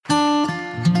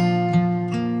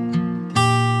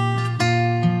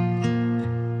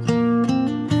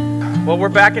Well, we're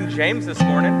back in James this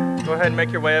morning. Go ahead and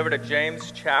make your way over to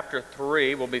James chapter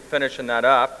 3. We'll be finishing that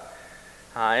up.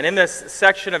 And in this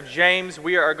section of James,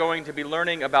 we are going to be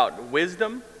learning about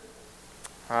wisdom.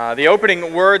 The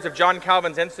opening words of John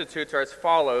Calvin's Institutes are as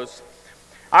follows.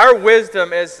 Our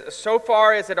wisdom is, so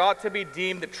far as it ought to be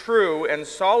deemed true and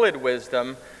solid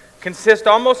wisdom, consists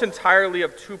almost entirely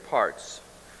of two parts: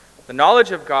 the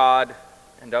knowledge of God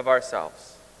and of ourselves.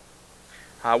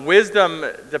 Wisdom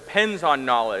depends on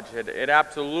knowledge. It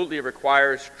absolutely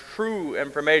requires true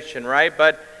information, right?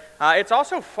 But it's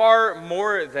also far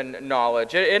more than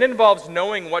knowledge. It involves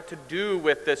knowing what to do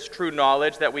with this true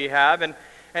knowledge that we have. And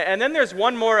then there's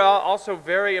one more also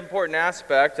very important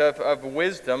aspect of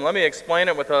wisdom. Let me explain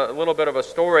it with a little bit of a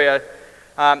story.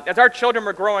 As our children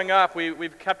were growing up,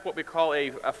 we've kept what we call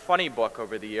a funny book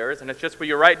over the years, and it's just where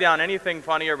you write down anything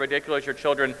funny or ridiculous your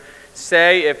children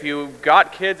say. If you've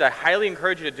got kids, I highly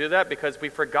encourage you to do that because we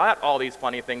forgot all these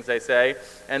funny things they say,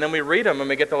 and then we read them and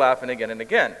we get to laughing again and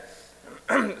again.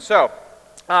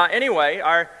 Anyway,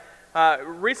 I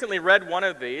recently read one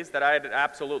of these that I had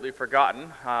absolutely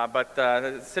forgotten, but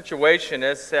the situation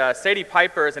is Sadie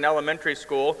Piper is in elementary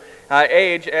school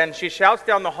age, and she shouts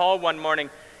down the hall one morning,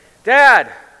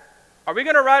 "Dad, are we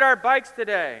going to ride our bikes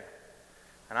today?"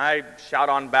 And I shout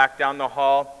on back down the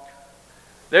hall,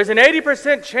 "There's an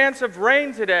 80% chance of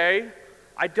rain today.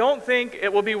 I don't think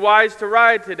it will be wise to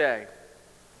ride today."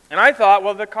 And I thought,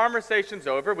 well, the conversation's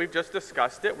over. We've just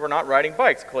discussed it. We're not riding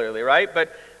bikes, clearly, right?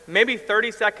 But maybe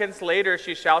 30 seconds later,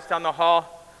 she shouts down the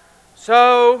hall,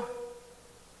 "So,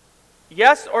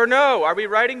 yes or no, are we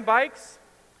riding bikes?"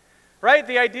 Right?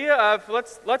 The idea of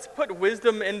let's put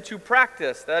wisdom into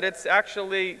practice, that it's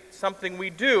actually something we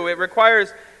do. It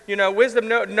requires, wisdom,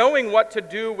 knowing what to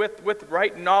do with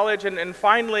right knowledge. And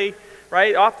finally,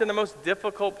 right, often the most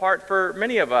difficult part for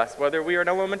many of us, whether we are in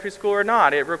elementary school or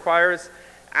not, it requires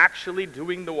actually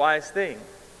doing the wise thing.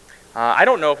 I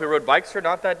don't know if we rode bikes or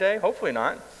not that day. Hopefully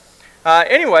not.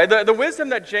 Anyway, the wisdom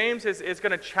that James is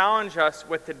going to challenge us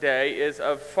with today is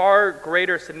of far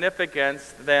greater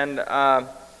significance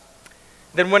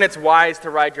than when it's wise to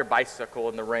ride your bicycle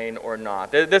in the rain or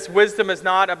not. This wisdom is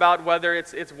not about whether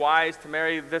it's wise to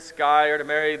marry this guy or to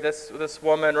marry this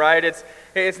woman, right?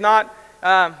 It's not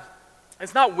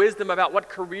wisdom about what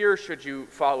career should you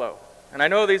follow. And I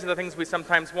know these are the things we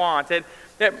sometimes want.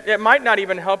 It might not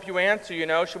even help you answer,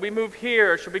 should we move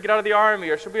here, or should we get out of the army,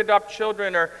 or should we adopt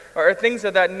children, or things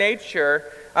of that nature,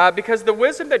 because the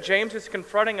wisdom that James is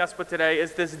confronting us with today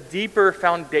is this deeper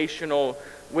foundational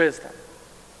wisdom.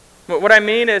 What I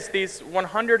mean is these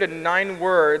 109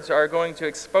 words are going to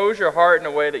expose your heart in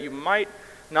a way that you might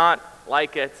not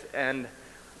like it, and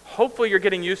hopefully you're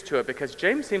getting used to it, because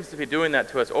James seems to be doing that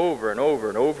to us over and over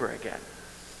and over again.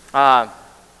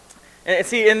 And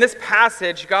see, in this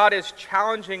passage, God is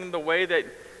challenging the way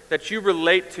that you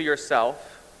relate to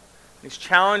yourself. He's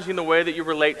challenging the way that you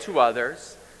relate to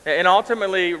others. And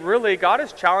ultimately, really, God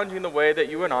is challenging the way that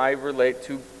you and I relate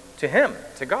to Him,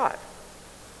 to God.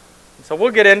 So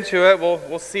we'll get into it.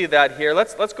 We'll see that here.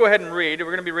 Let's go ahead and read. We're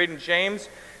going to be reading James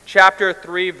chapter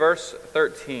 3, verse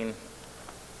 13.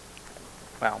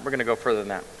 Well, we're going to go further than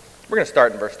that. We're going to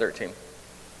start in verse 13.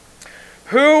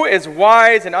 "Who is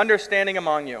wise and understanding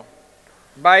among you?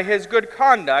 By his good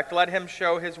conduct let him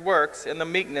show his works in the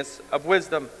meekness of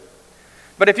wisdom.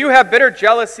 But if you have bitter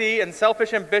jealousy and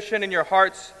selfish ambition in your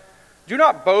hearts, do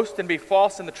not boast and be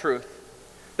false in the truth.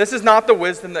 This is not the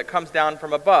wisdom that comes down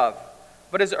from above,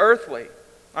 but is earthly,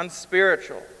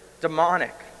 unspiritual,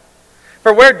 demonic.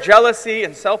 For where jealousy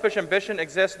and selfish ambition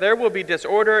exist, there will be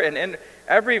disorder and in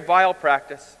every vile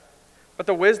practice. But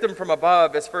the wisdom from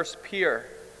above is first pure,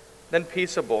 then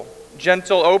peaceable,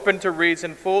 gentle, open to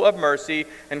reason, full of mercy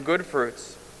and good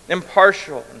fruits,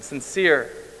 impartial and sincere.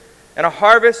 And a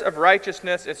harvest of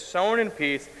righteousness is sown in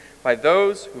peace by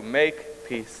those who make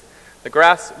peace. The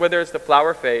grass withers, the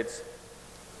flower fades."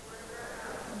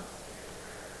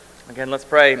 Again, let's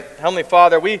pray. Heavenly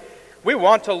Father, we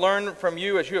want to learn from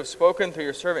you as you have spoken through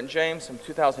your servant James some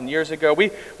 2,000 years ago.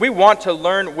 We want to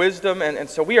learn wisdom, and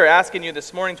so we are asking you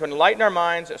this morning to enlighten our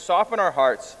minds, soften our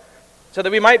hearts, so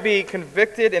that we might be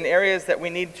convicted in areas that we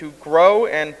need to grow,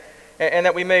 and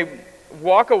that we may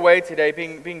walk away today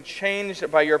being changed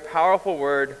by your powerful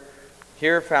word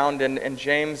here found in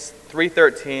James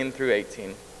 3:13 through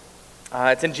 18.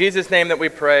 It's in Jesus' name that we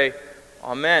pray.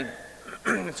 Amen.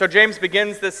 So James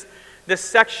begins this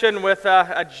section with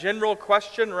a general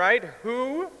question, right?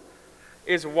 Who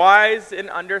is wise and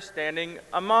understanding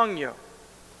among you?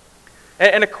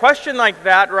 And a question like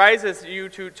that rises you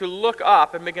to look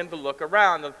up and begin to look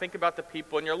around, to think about the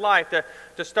people in your life,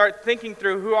 to start thinking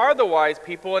through who are the wise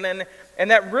people. And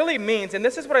that really means, and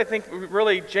this is what I think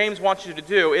really James wants you to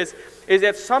do, is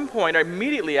at some point, or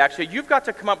immediately actually, you've got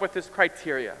to come up with this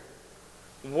criteria.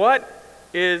 What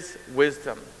is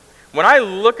wisdom? When I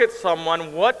look at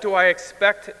someone, what do I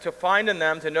expect to find in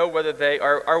them to know whether they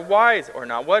are wise or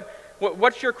not?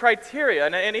 What's your criteria?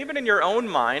 And even in your own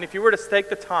mind, if you were to take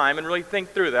the time and really think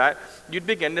through that, you'd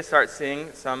begin to start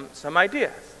seeing some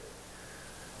ideas.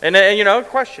 And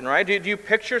question, right? Do you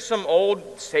picture some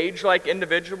old sage-like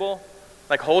individual,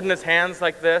 like holding his hands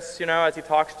like this, as he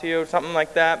talks to you, something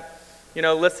like that?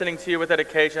 Listening to you with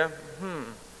dedication.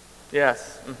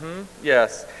 Yes.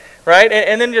 Yes. Right?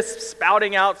 And then just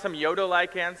spouting out some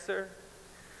Yoda-like answer.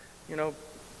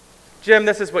 Jim,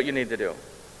 this is what you need to do.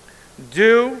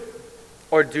 Do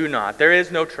or do not. There is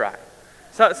no try.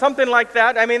 So, something like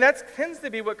that. I mean, that tends to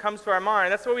be what comes to our mind.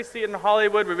 That's what we see in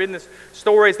Hollywood. We read in these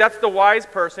stories. That's the wise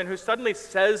person who suddenly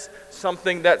says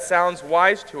something that sounds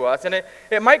wise to us. And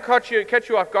it might catch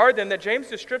you off guard then that James'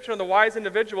 description of the wise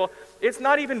individual, it's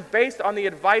not even based on the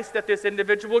advice that this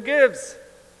individual gives.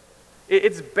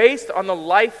 It's based on the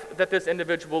life that this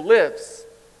individual lives.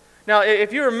 Now,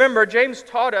 if you remember, James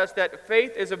taught us that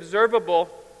faith is observable,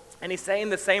 and he's saying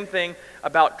the same thing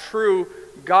about true,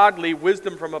 godly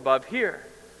wisdom from above here.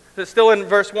 So still in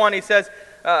verse 1, he says,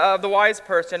 of the wise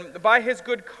person, by his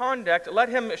good conduct, let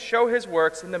him show his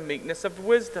works in the meekness of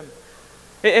wisdom.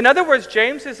 In other words,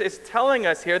 James is telling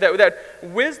us here that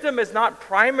wisdom is not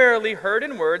primarily heard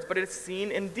in words, but it's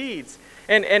seen in deeds.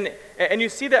 And you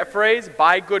see that phrase,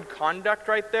 by good conduct,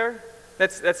 right there?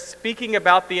 That's speaking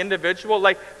about the individual,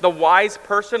 like the wise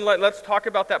person. Let's talk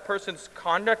about that person's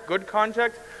conduct, good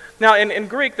conduct. Now, in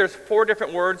Greek, there's 4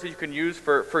 different words that you can use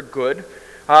for good.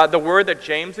 The word that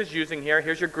James is using here,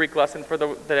 here's your Greek lesson for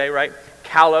the day, right?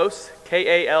 Kalos,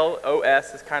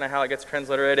 K-A-L-O-S is kind of how it gets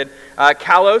transliterated.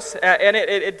 Kalos, and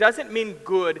it doesn't mean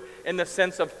good in the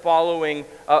sense of following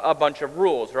a bunch of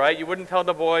rules, right? You wouldn't tell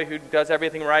the boy who does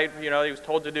everything right, he was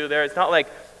told to do there. It's not like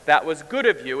that was good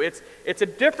of you. It's a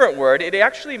different word. It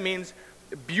actually means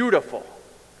beautiful.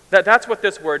 That's what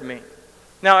this word means.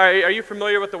 Now, are you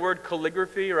familiar with the word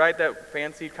calligraphy, right? That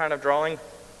fancy kind of drawing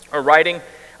or writing.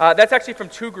 That's actually from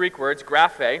 2 Greek words,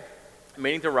 graphe,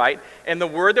 meaning to write, and the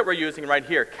word that we're using right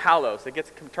here, kalos. It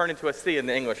gets turned into a C in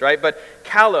the English, right? But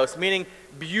kalos, meaning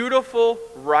beautiful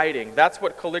writing. That's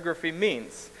what calligraphy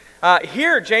means.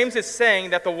 Here, James is saying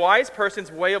that the wise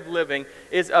person's way of living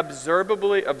is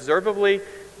observably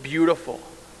beautiful.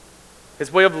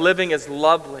 His way of living is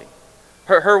lovely.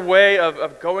 Her way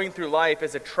of going through life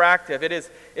is attractive. It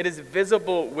is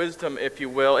visible wisdom, if you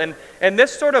will. And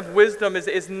this sort of wisdom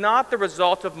is not the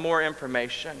result of more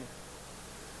information.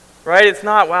 Right? It's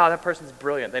not, wow, that person's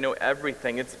brilliant. They know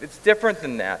everything. It's different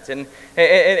than that. And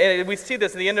we see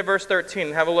this at the end of verse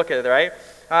 13. Have a look at it, right?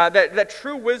 That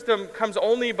true wisdom comes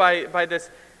only by this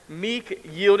meek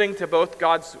yielding to both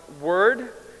God's word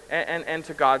and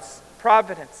to God's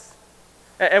providence.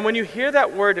 And when you hear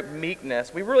that word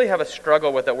meekness, we really have a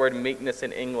struggle with that word meekness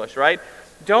in English, right?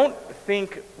 Don't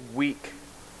think weak,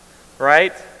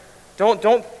 right?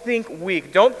 Don't think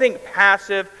weak. Don't think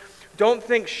passive. Don't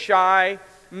think shy.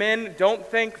 Men, don't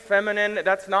think feminine.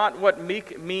 That's not what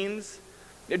meek means.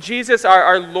 Jesus,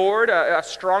 our Lord, a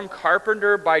strong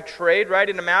carpenter by trade, right?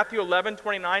 In Matthew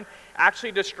 11:29,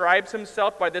 actually describes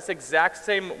himself by this exact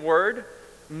same word,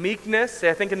 meekness.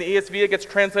 I think in the ESV it gets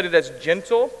translated as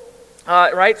gentle.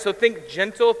 Right? So think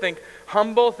gentle, think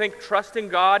humble, think trusting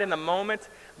God in the moment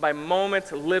by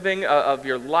moment living of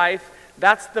your life.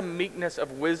 That's the meekness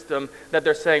of wisdom that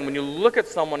they're saying. When you look at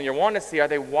someone and you want to see, are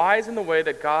they wise in the way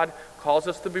that God calls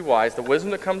us to be wise? The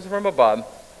wisdom that comes from above,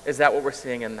 is that what we're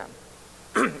seeing in them?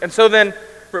 And so then,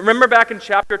 remember back in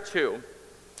chapter 2,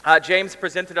 James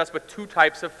presented us with 2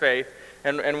 types of faith.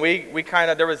 And we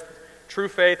kind of, there was true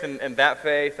faith and that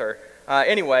faith, or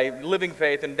anyway, living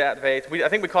faith and that faith. I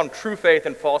think we call them true faith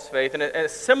and false faith. And in a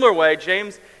similar way,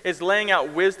 James is laying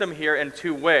out wisdom here in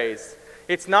 2 ways.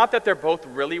 It's not that they're both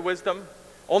really wisdom.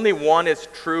 Only one is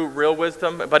true, real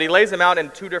wisdom. But he lays them out in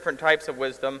 2 different types of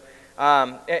wisdom.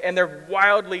 And they're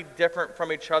wildly different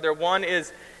from each other. One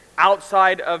is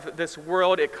outside of this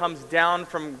world. It comes down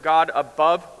from God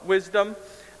above wisdom.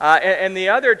 And the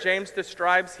other, James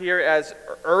describes here as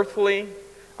earthly,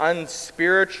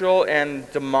 unspiritual, and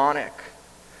demonic.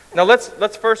 Now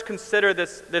let's first consider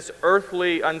this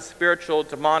earthly, unspiritual,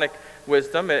 demonic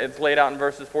wisdom. It's laid out in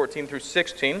verses 14 through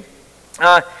 16.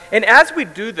 And as we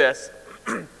do this,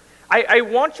 I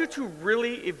want you to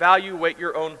really evaluate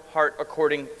your own heart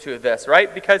according to this,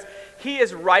 right? Because he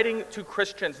is writing to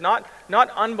Christians, not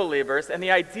unbelievers. And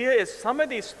the idea is some of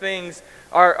these things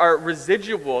are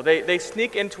residual. They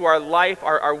sneak into our life,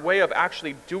 our way of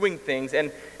actually doing things.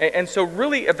 And so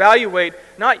really evaluate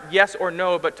not yes or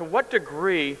no, but to what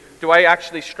degree do I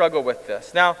actually struggle with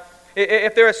this? Now,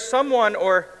 if there is someone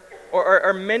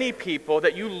or many people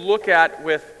that you look at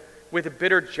with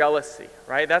bitter jealousy,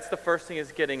 right? That's the first thing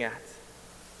he's getting at.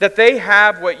 That they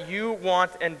have what you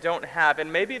want and don't have.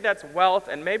 And maybe that's wealth,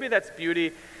 and maybe that's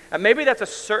beauty, and maybe that's a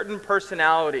certain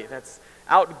personality that's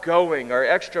outgoing or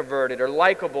extroverted or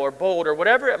likable or bold or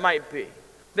whatever it might be.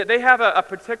 That they have a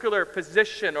particular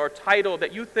position or title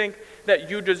that you think that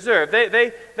you deserve.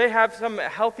 They have some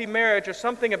healthy marriage or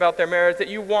something about their marriage that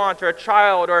you want, or a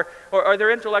child, or they're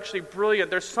intellectually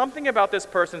brilliant. There's something about this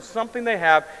person, something they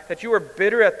have, that you are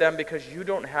bitter at them because you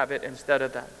don't have it instead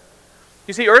of them.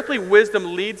 You see, earthly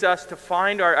wisdom leads us to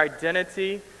find our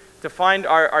identity, to find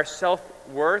our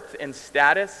self-worth in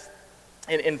status,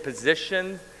 in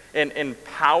position, in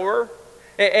power.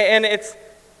 And it's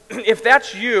if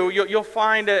that's you'll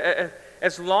find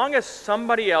as long as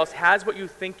somebody else has what you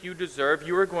think you deserve,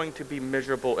 you are going to be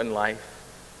miserable in life.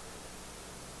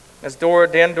 As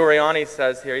Dan Doriani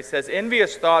says here, he says,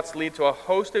 envious thoughts lead to a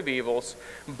host of evils,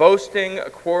 boasting,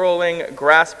 quarreling,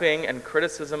 grasping, and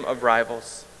criticism of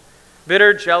rivals.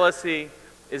 Bitter jealousy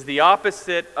is the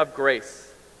opposite of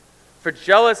grace. For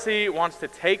jealousy wants to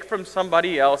take from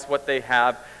somebody else what they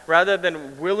have, rather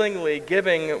than willingly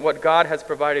giving what God has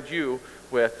provided you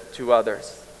with to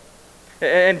others.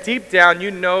 And deep down,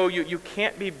 you know you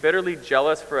can't be bitterly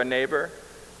jealous for a neighbor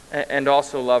and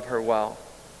also love her well.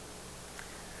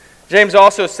 James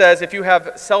also says, if you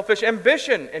have selfish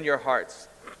ambition in your hearts,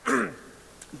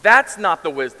 that's not the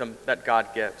wisdom that God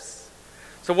gives.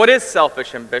 So what is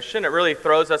selfish ambition? It really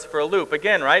throws us for a loop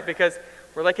again, right? Because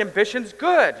we're like, ambition's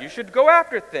good. You should go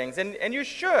after things, and you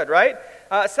should, right?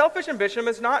 Selfish ambition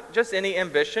is not just any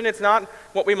ambition. It's not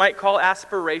what we might call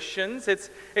aspirations.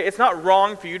 It's not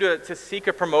wrong for you to seek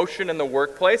a promotion in the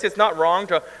workplace. It's not wrong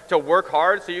to work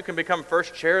hard so you can become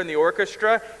first chair in the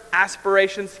orchestra.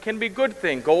 Aspirations can be good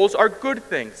things. Goals are good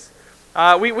things.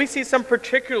 We see some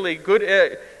particularly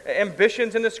good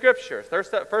ambitions in the Scriptures. 1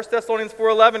 Thessalonians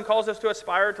 4:11 calls us to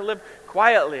aspire to live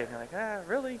quietly. And you're like,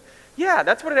 really? Yeah,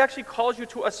 that's what it actually calls you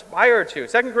to aspire to.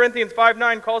 2 Corinthians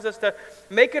 5:9 calls us to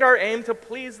make it our aim to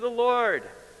please the Lord.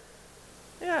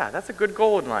 Yeah, that's a good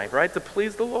goal in life, right? To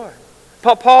please the Lord.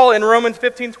 Paul in Romans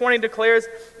 15:20 declares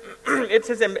it's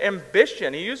his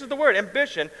ambition, he uses the word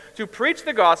ambition, to preach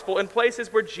the gospel in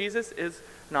places where Jesus is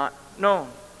not known.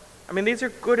 I mean, these are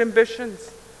good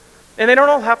ambitions. And they don't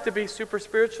all have to be super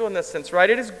spiritual in this sense, right?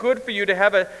 It is good for you to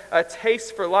have a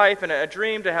taste for life and a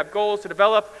dream, to have goals, to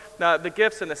develop the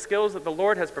gifts and the skills that the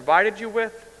Lord has provided you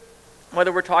with.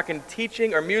 Whether we're talking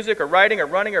teaching or music or writing or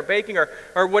running or baking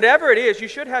or whatever it is, you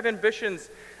should have ambitions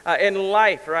in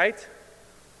life, right?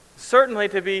 Certainly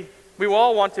we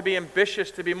all want to be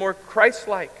ambitious, to be more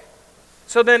Christ-like.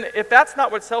 So then, if that's not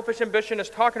what selfish ambition is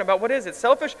talking about, what is it?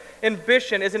 Selfish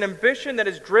ambition is an ambition that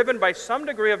is driven by some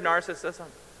degree of narcissism.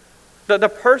 The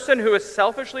person who is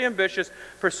selfishly ambitious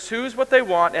pursues what they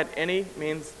want at any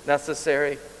means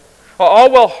necessary, all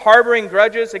while harboring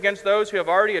grudges against those who have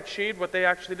already achieved what they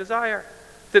actually desire.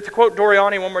 To quote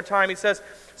Doriani one more time, he says,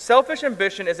 selfish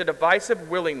ambition is a divisive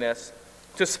willingness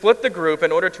to split the group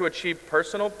in order to achieve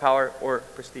personal power or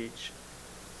prestige.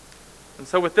 And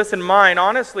so with this in mind,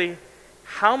 honestly,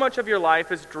 how much of your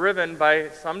life is driven by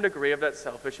some degree of that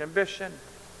selfish ambition?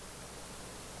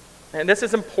 And this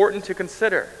is important to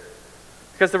consider.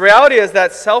 Because the reality is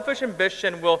that selfish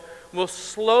ambition will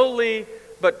slowly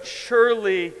but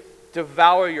surely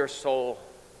devour your soul.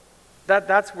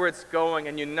 That's where it's going,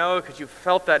 and you know because you've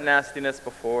felt that nastiness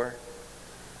before.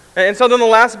 And so then the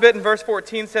last bit in verse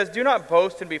 14 says, do not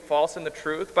boast and be false in the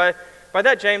truth. By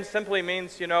that, James simply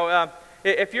means,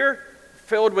 if you're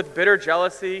filled with bitter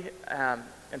jealousy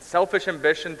and selfish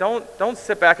ambition, don't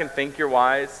sit back and think you're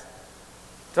wise.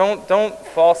 Don't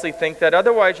falsely think that.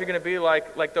 Otherwise, you're going to be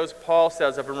like those Paul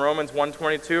says of in Romans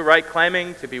 1:22, right?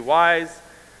 Claiming to be wise,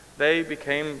 they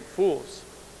became fools.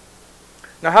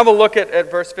 Now have a look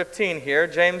at verse 15 here.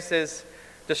 James is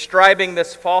describing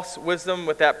this false wisdom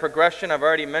with that progression. I've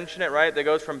already mentioned it, right? That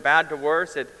goes from bad to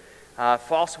worse.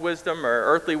 False wisdom or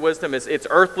earthly wisdom, it's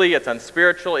earthly, it's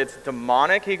unspiritual, it's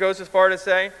demonic, he goes as far to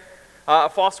say.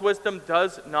 False wisdom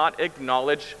does not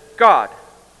acknowledge God.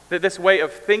 This way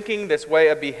of thinking, this way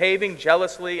of behaving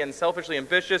jealously and selfishly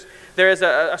ambitious, there is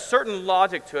a certain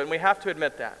logic to it, and we have to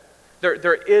admit that.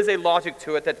 There is a logic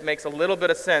to it that makes a little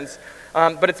bit of sense,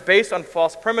 but it's based on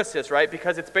false premises, right?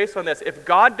 Because it's based on this. If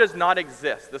God does not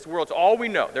exist, this world's all we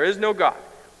know, there is no God.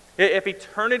 If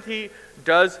eternity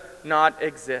does not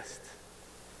exist,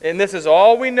 and this is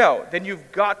all we know, then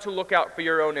you've got to look out for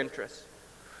your own interests.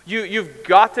 You've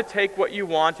got to take what you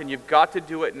want, and you've got to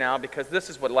do it now, because this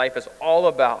is what life is all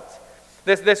about.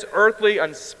 This earthly,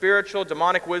 unspiritual,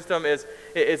 demonic wisdom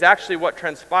is actually what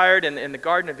transpired in the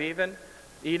Garden of Eden.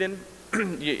 They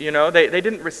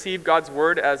didn't receive God's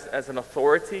word as an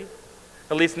authority,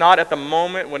 at least not at the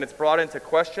moment when it's brought into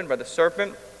question by the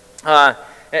serpent.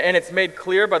 And it's made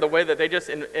clear by the way that they just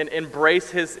embrace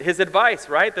his advice,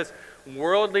 right? This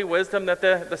worldly wisdom that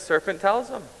the serpent tells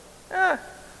them.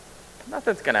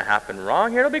 Nothing's going to happen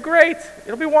wrong here. It'll be great.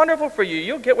 It'll be wonderful for you.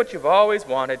 You'll get what you've always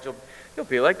wanted. You'll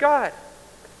be like God.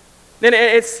 Then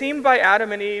it's seen by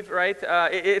Adam and Eve, right?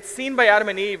 It's seen by Adam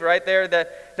and Eve right there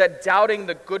that doubting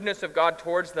the goodness of God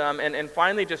towards them and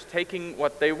finally just taking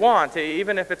what they want,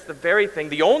 even if it's the very thing,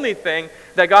 the only thing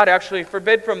that God actually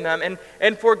forbid from them,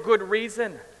 and for good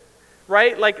reason,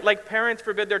 right? Like parents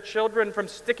forbid their children from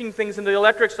sticking things in the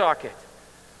electric socket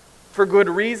for good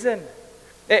reason.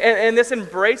 And this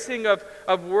embracing of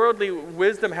worldly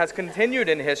wisdom has continued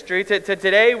in history. To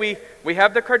today, we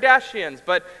have the Kardashians,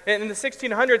 but in the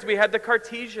 1600s, we had the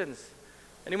Cartesians.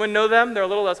 Anyone know them? They're a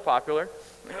little less popular.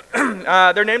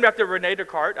 They're named after Rene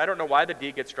Descartes. I don't know why the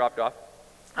D gets dropped off.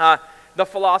 The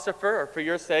philosopher, or for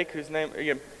your sake, whose name,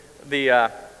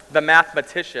 the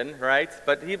mathematician, right?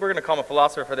 But we're going to call him a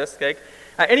philosopher for this sake.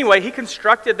 Anyway, he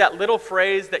constructed that little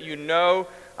phrase that you know.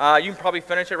 You can probably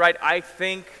finish it right. I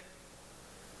think,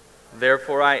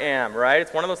 therefore I am, right?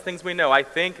 It's one of those things we know. I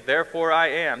think, therefore I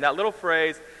am. That little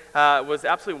phrase was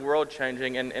absolutely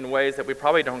world-changing in ways that we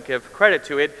probably don't give credit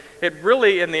to. It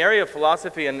really, in the area of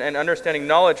philosophy and understanding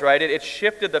knowledge, right, it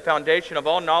shifted the foundation of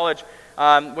all knowledge,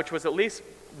 which was at least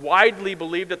widely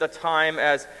believed at the time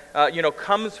as,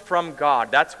 comes from God.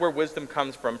 That's where wisdom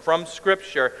comes from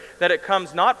Scripture, that it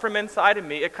comes not from inside of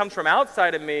me, it comes from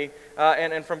outside of me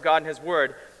and from God and His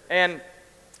Word. And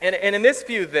in this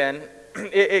view, then,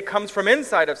 it comes from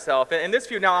inside of self. And in this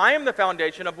view, now I am the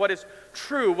foundation of what is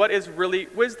true, what is really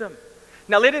wisdom.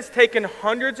 Now it has taken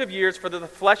hundreds of years for the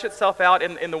flesh itself out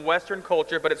in the Western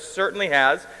culture, but it certainly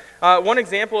has. One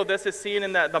example of this is seen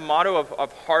in the motto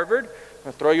of Harvard. I'm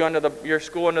going to throw you under your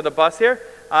school under the bus here.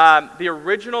 The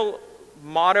original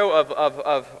motto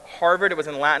of Harvard, it was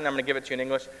in Latin, I'm going to give it to you in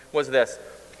English, was this: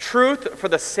 truth for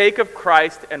the sake of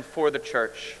Christ and for the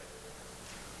church.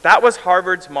 That was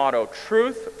Harvard's motto,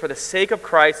 truth for the sake of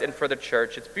Christ and for the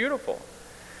church. It's beautiful.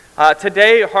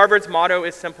 Today, Harvard's motto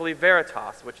is simply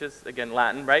veritas, which is, again,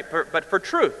 Latin, right? But for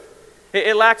truth.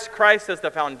 It lacks Christ as the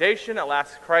foundation. It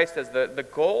lacks Christ as the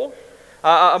goal.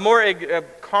 A more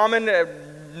common,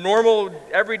 normal,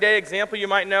 everyday example you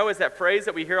might know is that phrase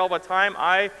that we hear all the time,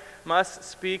 I must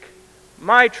speak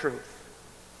my truth.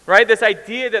 Right? This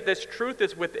idea that this truth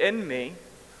is within me,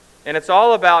 and it's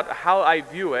all about how I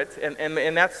view it,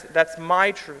 and that's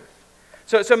my truth.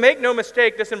 So make no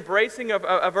mistake, this embracing of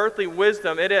earthly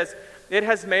wisdom, it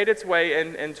has made its way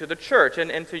into the church and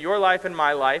into your life and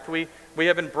my life. We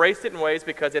have embraced it in ways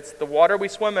because it's the water we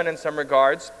swim in some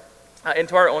regards,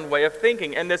 into our own way of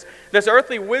thinking. And this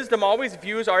earthly wisdom always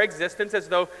views our existence as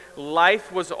though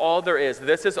life was all there is.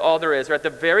 This is all there is. Or at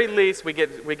the very least, we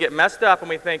get messed up and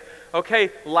we think, okay,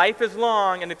 life is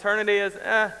long and eternity is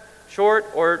short,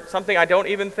 or something I don't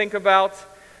even think about.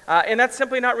 And that's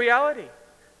simply not reality.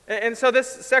 And so this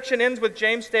section ends with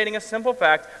James stating a simple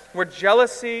fact: where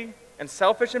jealousy and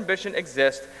selfish ambition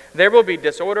exist, there will be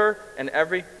disorder and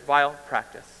every vile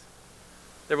practice.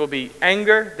 There will be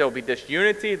anger, there will be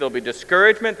disunity, there will be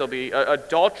discouragement, there will be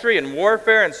adultery and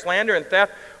warfare and slander and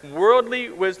theft. Worldly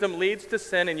wisdom leads to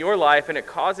sin in your life, and it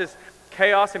causes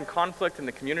chaos and conflict in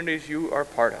the communities you are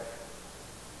part of.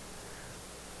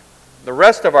 The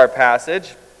rest of our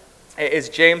passage is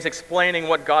James explaining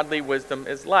what godly wisdom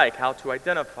is like, how to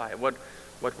identify it, what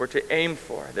we're to aim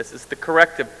for. This is the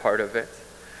corrective part of it.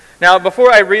 Now,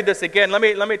 before I read this again, let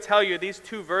me tell you, these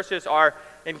two verses are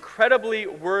incredibly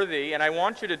worthy, and I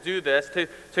want you to do this,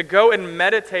 to go and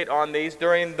meditate on these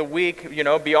during the week,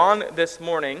 beyond this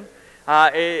morning.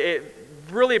 It's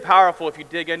really powerful if you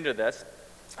dig into this.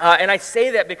 And I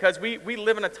say that because we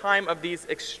live in a time of these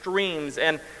extremes,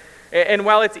 and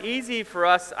while it's easy for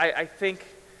us, I think,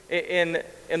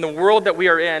 in the world that we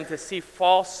are in, to see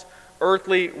false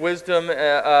earthly wisdom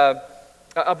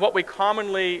of what we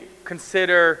commonly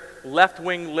consider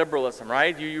left-wing liberalism,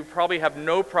 right? You probably have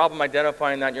no problem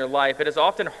identifying that in your life. It is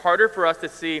often harder for us to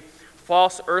see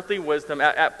false earthly wisdom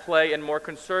at play in more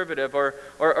conservative or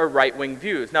right-wing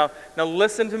views. Now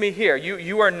listen to me here.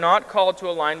 You are not called to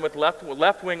align with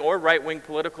left-wing or right-wing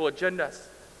political agendas.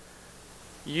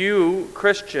 You,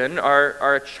 Christian,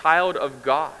 are a child of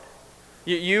God.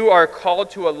 You are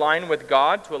called to align with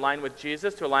God, to align with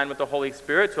Jesus, to align with the Holy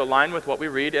Spirit, to align with what we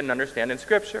read and understand in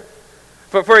Scripture.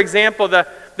 For example,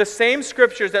 the same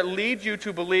Scriptures that lead you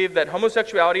to believe that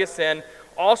homosexuality is sin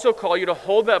also call you to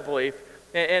hold that belief,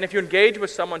 and if you engage with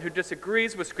someone who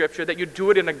disagrees with Scripture, that you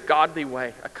do it in a godly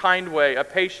way, a kind way, a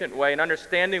patient way, an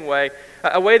understanding way,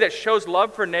 a way that shows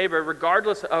love for neighbor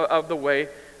regardless of the way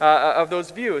of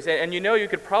those views. And you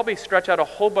could probably stretch out a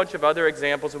whole bunch of other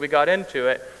examples if we got into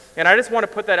it. And I just want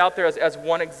to put that out there as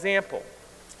one example.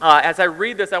 As I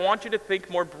read this, I want you to think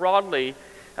more broadly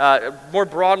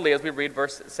as we read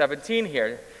verse 17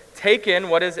 here. Take in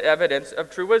what is evidence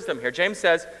of true wisdom here. James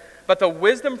says, but the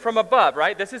wisdom from above,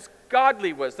 right? This is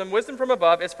godly wisdom. Wisdom from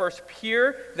above is first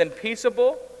pure, then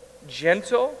peaceable,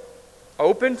 gentle,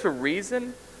 open to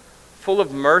reason, full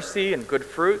of mercy and good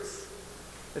fruits.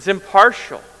 It's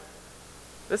impartial.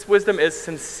 This wisdom is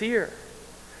sincere.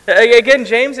 Again,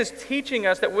 James is teaching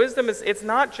us that wisdom it's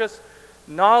not just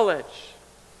knowledge.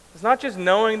 It's not just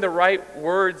knowing the right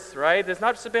words, right? It's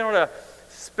not just being able to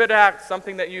spit out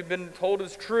something that you've been told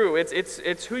is true.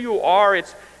 It's who you are.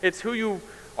 It's who you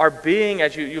are being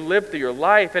as you live through your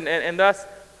life, and thus,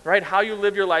 right, how you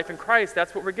live your life in Christ.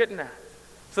 That's what we're getting at.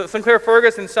 So Sinclair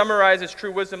Ferguson summarizes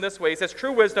true wisdom this way. He says,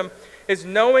 true wisdom is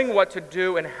knowing what to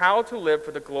do and how to live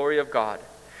for the glory of God.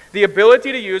 The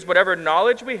ability to use whatever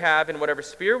knowledge we have in whatever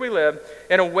sphere we live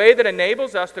in a way that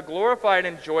enables us to glorify and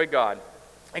enjoy God,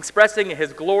 expressing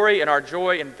His glory and our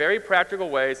joy in very practical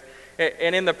ways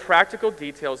and in the practical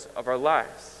details of our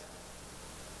lives.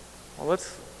 Well,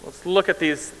 let's look at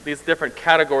these different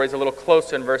categories a little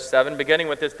closer in verse 7, beginning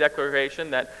with this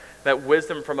declaration that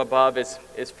wisdom from above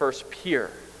is first pure.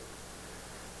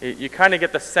 You kind of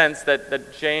get the sense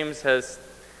that James has,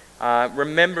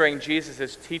 remembering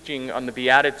Jesus' teaching on the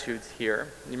Beatitudes here.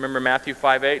 You remember Matthew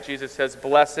 5:8, Jesus says,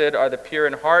 blessed are the pure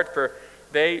in heart, for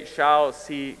they shall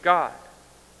see God.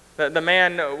 The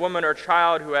man, woman, or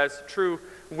child who has true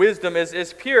wisdom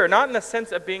is pure, not in the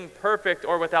sense of being perfect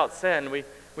or without sin.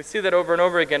 We see that over and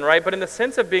over again, right? But in the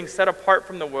sense of being set apart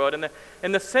from the world,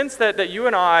 in the sense that you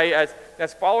and I,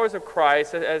 as followers of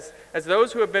Christ, as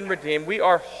those who have been redeemed, we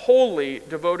are wholly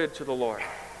devoted to the Lord.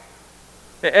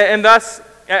 And thus,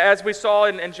 as we saw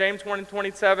in James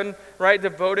 1:27, right,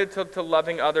 devoted to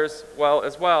loving others well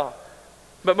as well.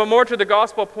 But more to the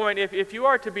gospel point, if you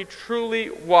are to be truly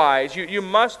wise, you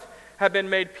must have been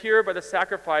made pure by the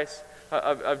sacrifice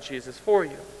of Jesus for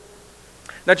you.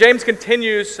 Now James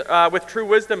continues with true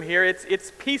wisdom here.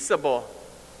 It's peaceable.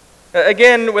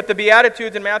 Again, with the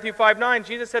Beatitudes in Matthew 5:9,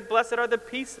 Jesus said, blessed are the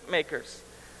peacemakers,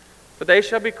 for they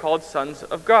shall be called sons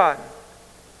of God.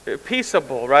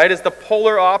 Peaceable, right, is the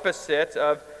polar opposite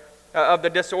of the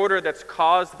disorder that's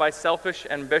caused by selfish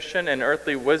ambition and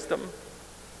earthly wisdom.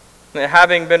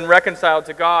 Having been reconciled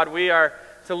to God, we are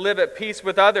to live at peace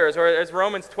with others, or as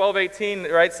Romans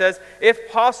 12:18, right, says,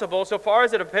 if possible, so far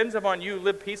as it depends upon you,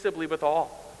 live peaceably with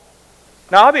all.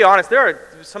 Now, I'll be honest, there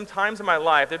are some times in my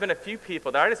life, there have been a few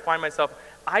people that I just find myself,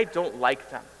 I don't like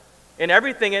them. And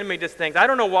everything in me just thinks, I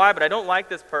don't know why, but I don't like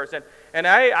this person. And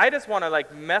I just want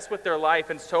to mess with their life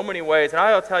in so many ways. And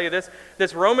I'll tell you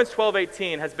this Romans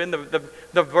 12:18 has been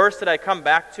the verse that I come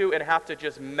back to and have to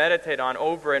just meditate on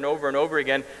over and over and over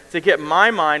again to get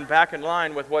my mind back in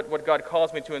line with what God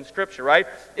calls me to in Scripture, right?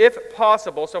 If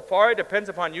possible, so far it depends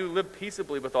upon you, live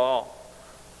peaceably with all.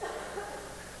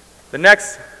 The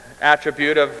next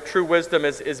attribute of true wisdom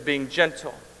is being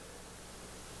gentle.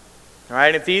 All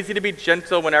right, it's easy to be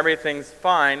gentle when everything's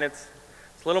fine. It's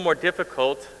a little more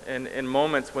difficult in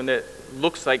moments when it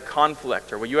looks like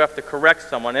conflict or when you have to correct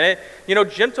someone. And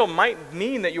gentle might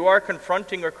mean that you are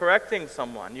confronting or correcting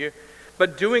someone.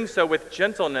 But doing so with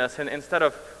gentleness and instead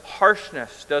of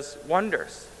harshness does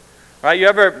wonders. Right? You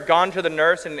ever gone to the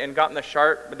nurse and gotten the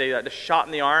shot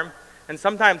in the arm? And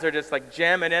sometimes they're just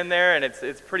jamming in there, and it's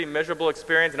a pretty miserable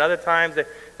experience. And other times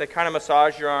they kind of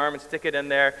massage your arm and stick it in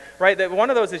there. Right?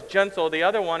 One of those is gentle. The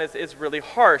other one is really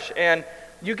harsh. And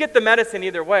you get the medicine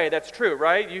either way. That's true,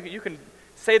 right? You can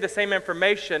say the same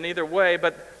information either way,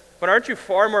 but aren't you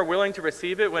far more willing to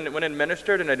receive it when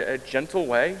administered in a gentle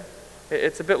way?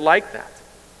 It's a bit like that.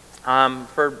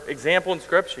 For example, in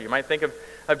Scripture, you might think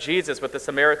of Jesus with the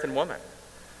Samaritan woman.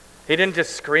 He didn't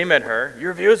just scream at her,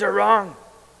 your views are wrong.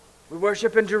 We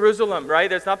worship in Jerusalem, right?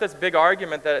 There's not this big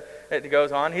argument that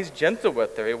goes on. He's gentle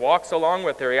with her. He walks along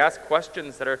with her. He asks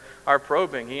questions that are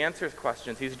probing. He answers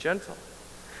questions. He's gentle.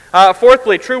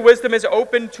 Fourthly, true wisdom is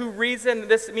open to reason.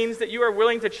 This means that you are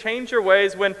willing to change your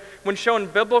ways when shown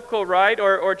biblical, right,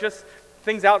 or just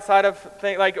things outside of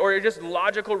or just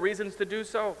logical reasons to do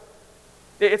so.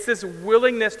 It's this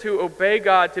willingness to obey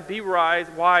God, to be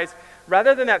wise,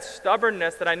 rather than that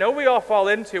stubbornness that I know we all fall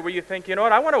into, where you think, you know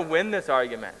what, I want to win this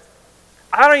argument.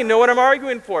 I don't even know what I'm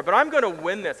arguing for, but I'm going to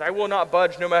win this. I will not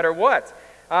budge no matter what.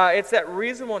 It's that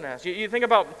reasonableness. You think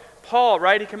about Paul,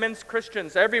 right? He commends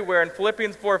Christians everywhere in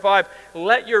Philippians 4:5.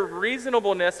 Let your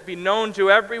reasonableness be known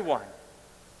to everyone.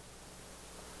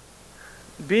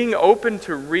 Being open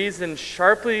to reason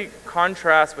sharply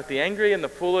contrasts with the angry and the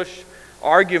foolish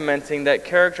argumenting that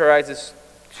characterizes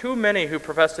too many who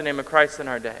profess the name of Christ in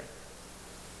our day.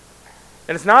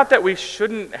 And it's not that we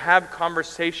shouldn't have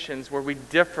conversations where we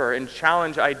differ and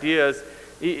challenge ideas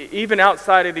even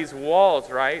outside of these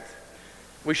walls, right?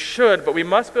 We should, but we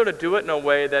must be able to do it in a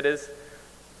way that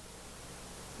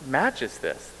matches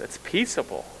this, that's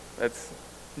peaceable, that's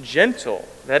gentle,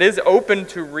 that is open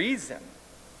to reason.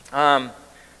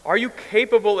 Are you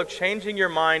capable of changing your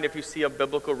mind if you see a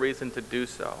biblical reason to do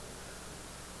so?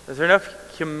 Is there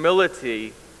enough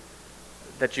humility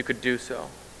that you could do so?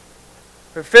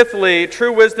 Fifthly,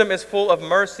 true wisdom is full of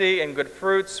mercy and good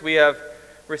fruits. We have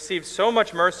received so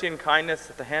much mercy and kindness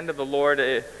at the hand of the Lord.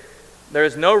 There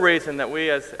is no reason that we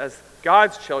as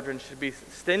God's children should be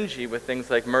stingy with things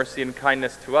like mercy and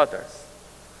kindness to others.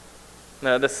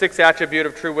 Now, the sixth attribute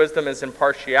of true wisdom is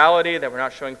impartiality, that we're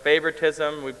not showing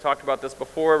favoritism. We've talked about this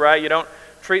before, right? You don't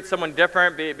treat someone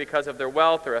different because of their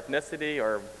wealth or ethnicity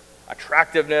or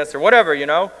attractiveness or whatever, you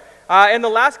know. And the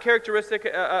last characteristic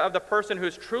of the person who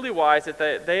is truly wise is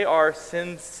that they are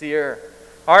sincere.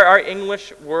 Our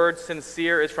English word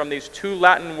sincere is from these two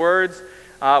Latin words,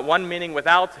 one meaning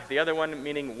without, the other one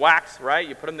meaning wax, right?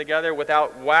 You put them together,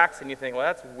 without wax, and you think, well,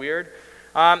 that's weird.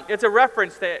 It's a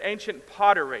reference to ancient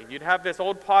pottery. You'd have this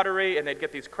old pottery, and they'd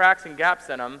get these cracks and gaps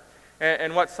in them.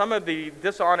 And what some of the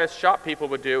dishonest shop people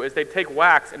would do is they'd take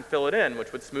wax and fill it in,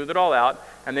 which would smooth it all out,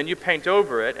 and then you paint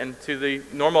over it, and to the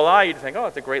normal eye, you'd think, oh,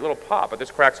 it's a great little pop, but there's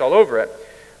cracks all over it.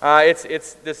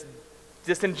 It's this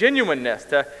disingenuousness,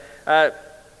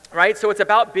 right? So it's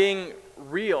about being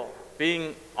real,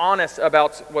 being honest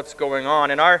about what's going on.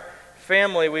 In our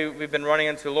family, we've been running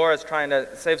into Laura's trying to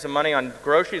save some money on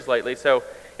groceries lately, so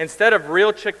instead of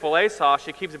real Chick-fil-A sauce,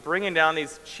 she keeps bringing down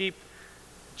these cheap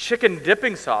chicken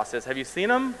dipping sauces. Have you seen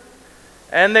them?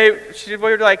 And we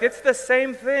were like, it's the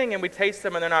same thing, and we taste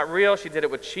them and they're not real. She did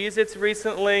it with Cheez-Its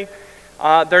recently.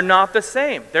 They're not the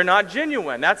same. They're not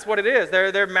genuine. That's what it is.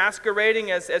 They're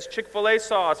masquerading as Chick-fil-A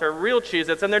sauce or real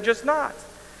Cheez-Its, and they're just not.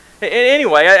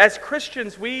 Anyway, as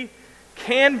Christians, we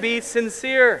can be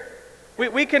sincere.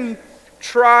 We can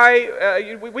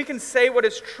try, we can say what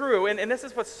is true, and this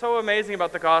is what's so amazing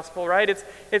about the gospel, right?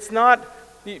 It's not,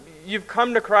 you've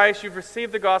come to Christ, you've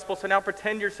received the gospel, so now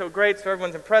pretend you're so great so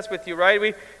everyone's impressed with you,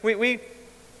 right?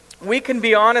 We can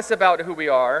be honest about who we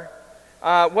are,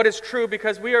 what is true,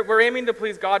 because we're aiming to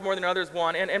please God more than others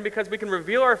want, and because we can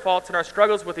reveal our faults and our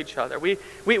struggles with each other.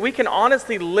 We can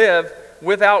honestly live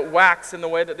without wax in the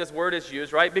way that this word is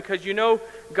used, right? Because you know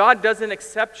God doesn't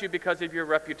accept you because of your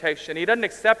reputation. He doesn't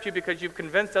accept you because you've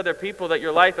convinced other people that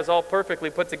your life is all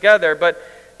perfectly put together, but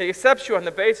He accepts you on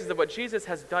the basis of what Jesus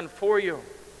has done for you.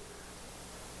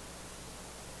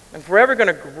 And if we're ever going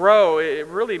to grow, it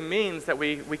really means that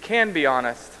we can be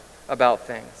honest about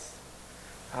things.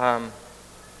 And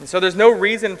so there's no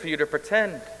reason for you to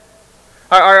pretend.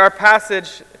 Our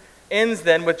passage ends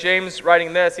then with James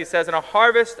writing this. He says, "And a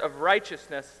harvest of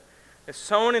righteousness is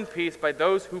sown in peace by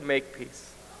those who make peace."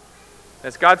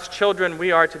 As God's children,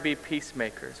 we are to be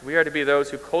peacemakers. We are to be those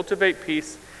who cultivate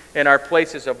peace in our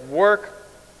places of work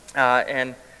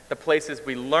and the places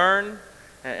we learn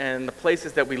and the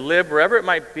places that we live, wherever it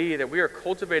might be, that we are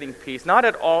cultivating peace. Not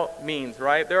at all means,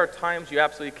 right? There are times you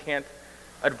absolutely can't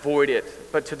avoid it,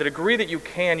 but to the degree that you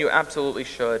can, you absolutely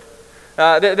should.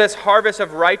 This harvest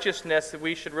of righteousness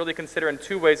we should really consider in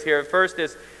two ways here. First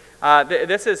is,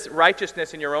 this is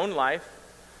righteousness in your own life.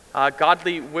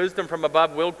 Godly wisdom from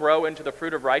above will grow into the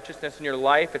fruit of righteousness in your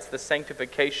life. It's the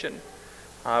sanctification.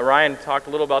 Ryan talked a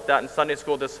little about that in Sunday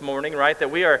school this morning, right? That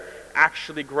we are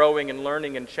actually growing and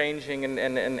learning and changing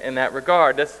in that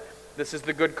regard. This is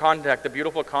the good conduct, the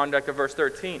beautiful conduct of verse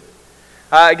 13.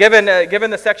 Given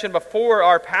the section before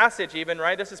our passage even,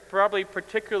 right, this is probably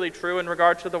particularly true in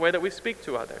regard to the way that we speak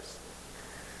to others.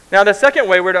 Now, the second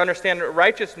way we're to understand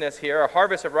righteousness here, a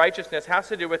harvest of righteousness, has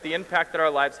to do with the impact that our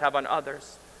lives have on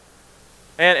others.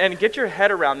 And get your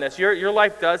head around this. Your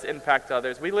life does impact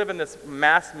others. We live in this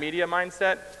mass media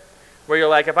mindset where you're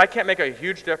like, if I can't make a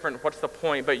huge difference, what's the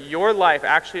point? But your life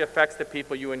actually affects the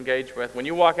people you engage with. When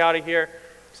you walk out of here,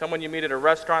 someone you meet at a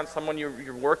restaurant, someone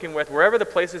you're working with, wherever the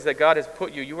places that God has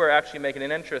put you, you are actually making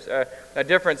a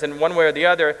difference in one way or the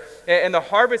other. And the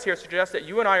harvest here suggests that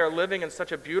you and I are living in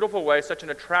such a beautiful way, such an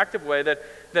attractive way,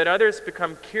 that others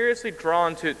become curiously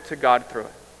drawn to God through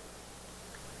it.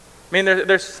 I mean,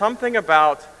 there's something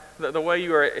about the way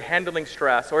you are handling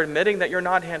stress, or admitting that you're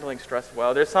not handling stress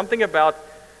well. There's something about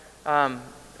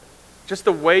just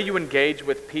the way you engage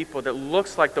with people that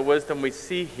looks like the wisdom we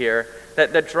see here,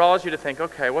 that draws you to think,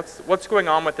 okay, what's going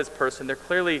on with this person?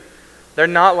 They're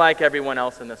not like everyone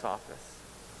else in this office.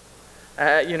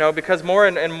 Because more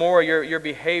and more your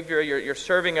behavior, you're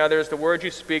serving others, the words you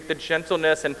speak, the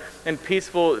gentleness and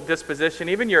peaceful disposition,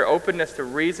 even your openness to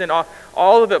reason,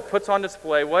 all of it puts on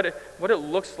display what it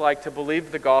looks like to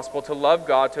believe the gospel, to love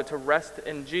God, to rest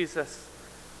in Jesus.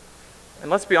 And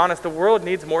let's be honest, the world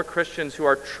needs more Christians who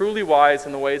are truly wise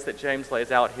in the ways that James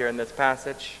lays out here in this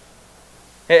passage.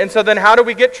 And so then how do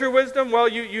we get true wisdom? Well,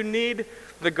 you need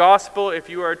the gospel if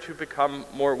you are to become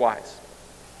more wise.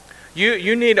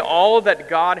 You need all that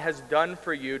God has done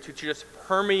for you to just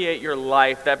permeate your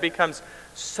life. That becomes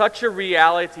such a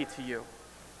reality to you.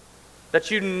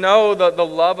 That you know the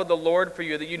love of the Lord for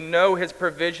you, that you know His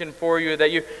provision for you,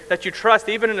 that you trust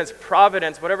even in His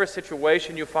providence, whatever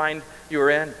situation you find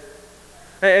you're in.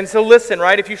 And so listen,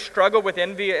 right, if you struggle with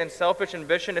envy and selfish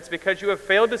ambition, it's because you have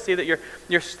failed to see that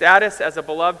your status as a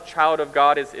beloved child of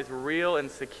God is real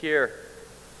and secure.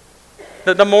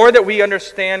 The more that we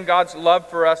understand God's love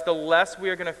for us, the less we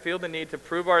are going to feel the need to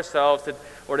prove ourselves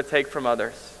or to take from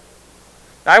others.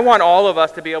 I want all of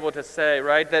us to be able to say,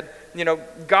 right, that,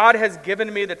 God has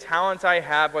given me the talents I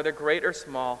have, whether great or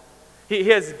small. He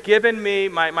has given me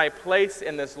my place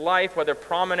in this life, whether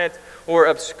prominent or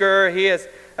obscure. He has,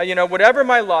 whatever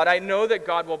my lot, I know that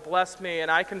God will bless me and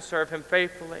I can serve Him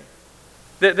faithfully.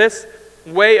 This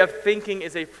way of thinking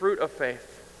is a fruit of faith.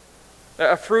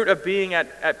 A fruit of being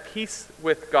at peace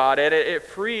with God. And it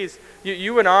frees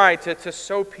you and I to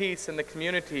sow peace in the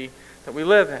community that we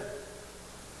live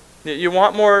in. You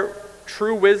want more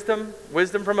true wisdom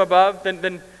from above,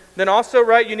 then also,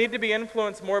 right, you need to be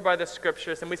influenced more by the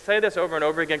Scriptures. And we say this over and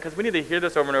over again because we need to hear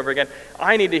this over and over again.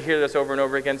 I need to hear this over and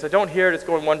over again. So don't hear it as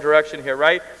going one direction here,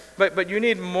 right? But you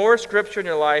need more Scripture in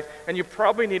your life, and you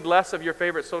probably need less of your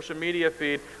favorite social media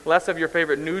feed, less of your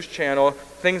favorite news channel,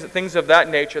 things of that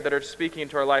nature that are speaking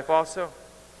to our life also.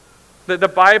 The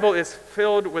Bible is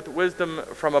filled with wisdom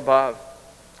from above.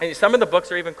 And some of the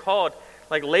books are even called,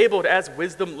 labeled as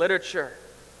wisdom literature.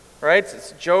 Right?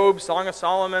 It's Job, Song of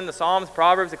Solomon, the Psalms,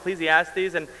 Proverbs,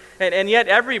 Ecclesiastes, and yet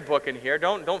every book in here,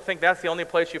 don't think that's the only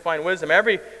place you find wisdom.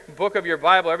 Every book of your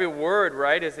Bible, every word,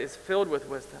 right, is filled with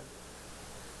wisdom.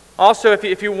 Also,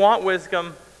 if you want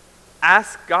wisdom,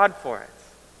 ask God for it.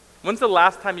 When's the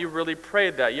last time you really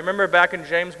prayed that? You remember back in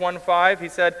James 1:5, he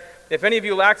said, if any of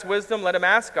you lacks wisdom, let him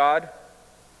ask God,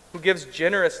 who gives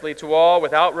generously to all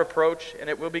without reproach, and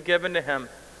it will be given to him.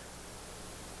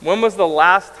 When was the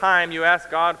last time you asked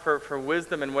God for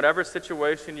wisdom in whatever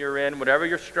situation you're in, whatever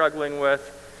you're struggling with?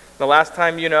 The last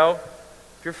time, if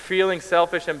you're feeling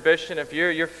selfish ambition, if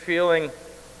you're feeling,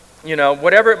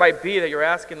 whatever it might be that you're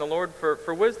asking the Lord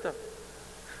for wisdom.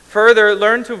 Further,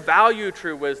 learn to value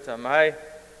true wisdom. I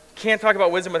can't talk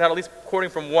about wisdom without at least quoting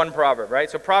from one proverb, right?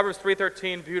 So Proverbs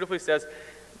 3:13 beautifully says,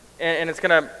 and it's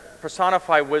going to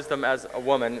personify wisdom as a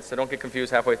woman, so don't get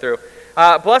confused halfway through.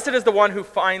 Blessed is the one who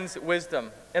finds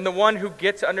wisdom, and the one who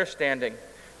gets understanding.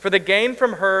 For the gain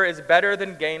from her is better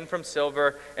than gain from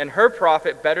silver, and her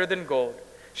profit better than gold.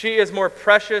 She is more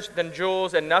precious than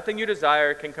jewels, and nothing you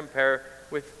desire can compare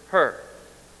with her.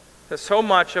 So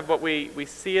much of what we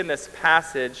see in this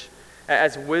passage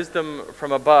as wisdom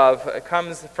from above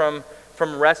comes from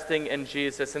resting in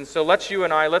Jesus. And so let's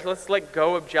let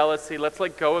go of jealousy. Let's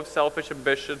let go of selfish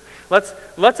ambition. Let's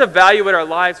evaluate our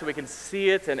lives so we can see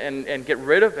it and get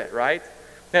rid of it, right?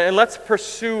 And let's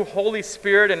pursue Holy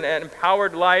Spirit and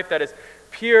empowered life that is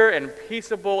pure and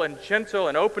peaceable and gentle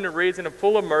and open to reason and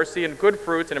full of mercy and good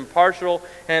fruits and impartial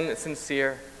and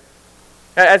sincere.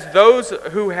 As those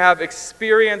who have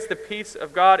experienced the peace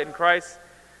of God in Christ,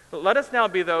 let us now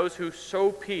be those who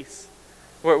sow peace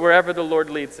wherever the Lord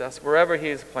leads us, wherever He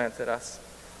has planted us.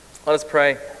 Let us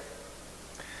pray.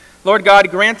 Lord God,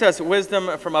 grant us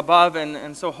wisdom from above,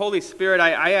 and so Holy Spirit,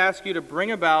 I ask You to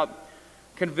bring about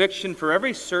conviction for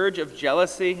every surge of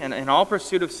jealousy and all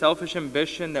pursuit of selfish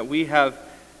ambition that we have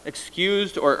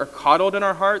excused or coddled in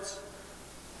our hearts,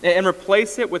 and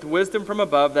replace it with wisdom from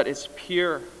above that is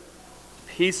pure,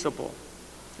 peaceable,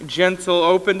 gentle,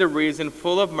 open to reason,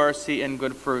 full of mercy and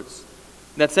good fruits.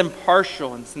 that's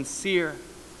impartial and sincere,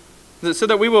 so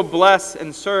that we will bless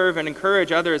and serve and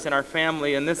encourage others in our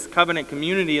family, in this covenant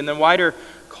community, and the wider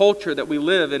culture that we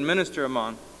live and minister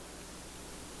among.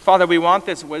 Father, we want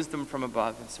this wisdom from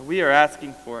above, and so we are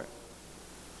asking for it.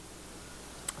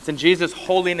 It's in Jesus'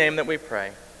 holy name that we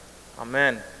pray.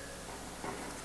 Amen.